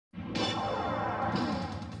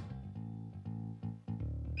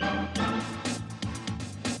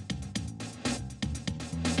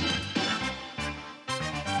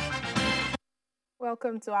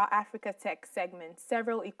Welcome to our Africa Tech segment.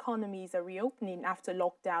 Several economies are reopening after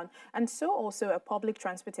lockdown, and so also are public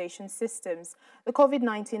transportation systems. The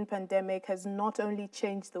COVID-19 pandemic has not only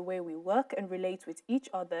changed the way we work and relate with each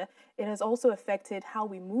other, it has also affected how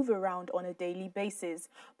we move around on a daily basis.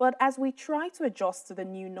 But as we try to adjust to the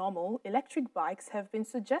new normal, electric bikes have been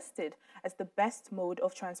suggested as the best mode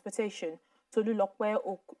of transportation. Tolulokwe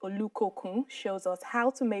Olukokun shows us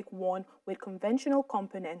how to make one with conventional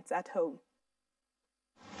components at home.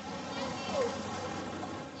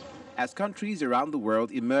 As countries around the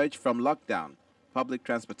world emerge from lockdown, public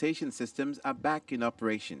transportation systems are back in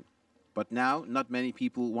operation. But now, not many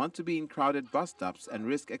people want to be in crowded bus stops and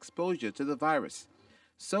risk exposure to the virus.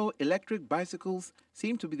 So, electric bicycles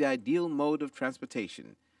seem to be the ideal mode of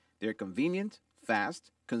transportation. They're convenient, fast,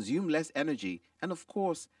 consume less energy, and of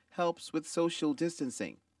course, helps with social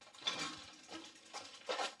distancing.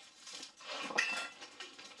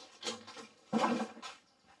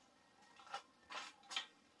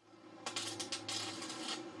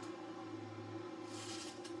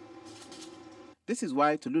 This is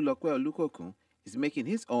why Tolulokwe Olukokun is making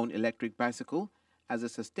his own electric bicycle as a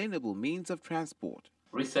sustainable means of transport.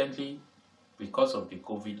 Recently, because of the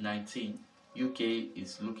COVID-19, UK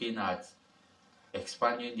is looking at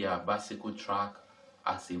expanding their bicycle track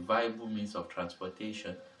as a viable means of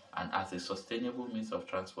transportation and as a sustainable means of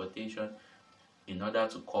transportation in order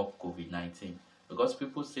to curb COVID-19. Because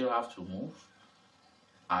people still have to move,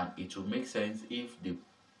 and it will make sense if the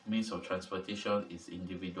means of transportation is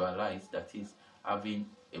individualized, that is, having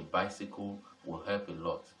a bicycle will help a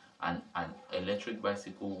lot, and an electric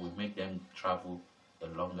bicycle will make them travel a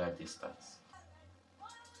longer distance.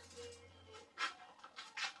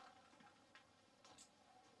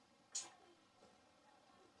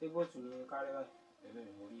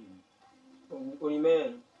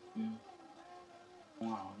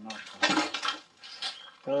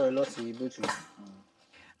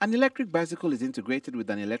 An electric bicycle is integrated with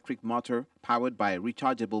an electric motor powered by a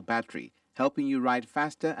rechargeable battery, helping you ride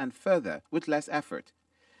faster and further with less effort.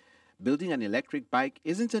 Building an electric bike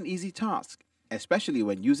isn't an easy task, especially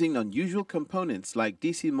when using unusual components like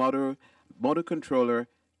DC motor, motor controller,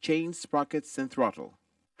 chains, sprockets, and throttle.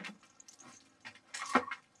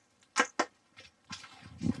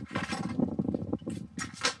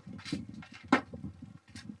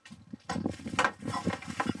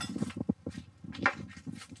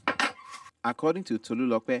 According to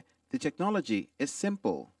Tolulokwe, the technology is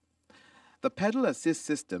simple. The pedal assist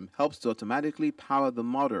system helps to automatically power the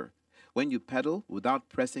motor when you pedal without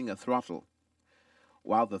pressing a throttle,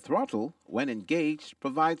 while the throttle, when engaged,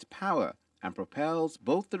 provides power and propels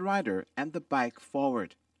both the rider and the bike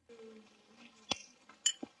forward.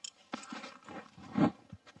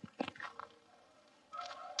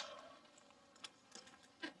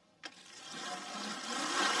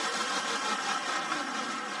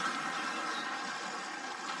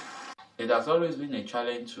 It has always been a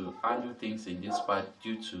challenge to handle things in this part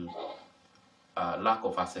due to lack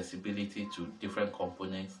of accessibility to different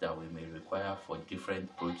components that we may require for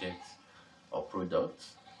different projects or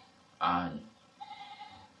products. And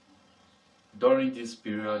during this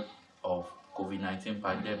period of COVID-19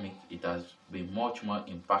 pandemic, it has been much more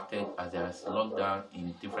impacted as there is lockdown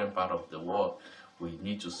in different parts of the world we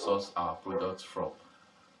need to source our products from.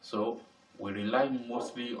 So we rely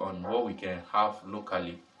mostly on what we can have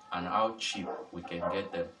locally and how cheap we can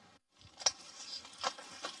get them.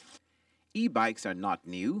 E-bikes are not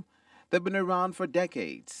new. They've been around for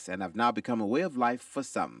decades and have now become a way of life for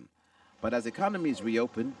some. But as economies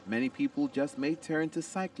reopen, many people just may turn to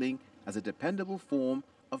cycling as a dependable form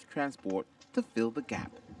of transport to fill the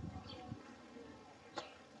gap.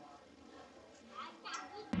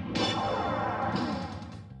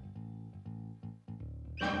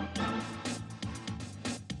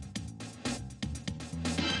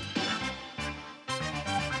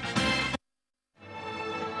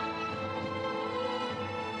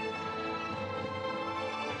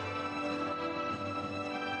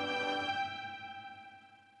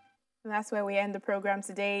 And that's where we end the program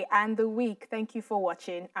today and the week. Thank you for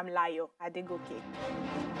watching. I'm Layo Adegoke.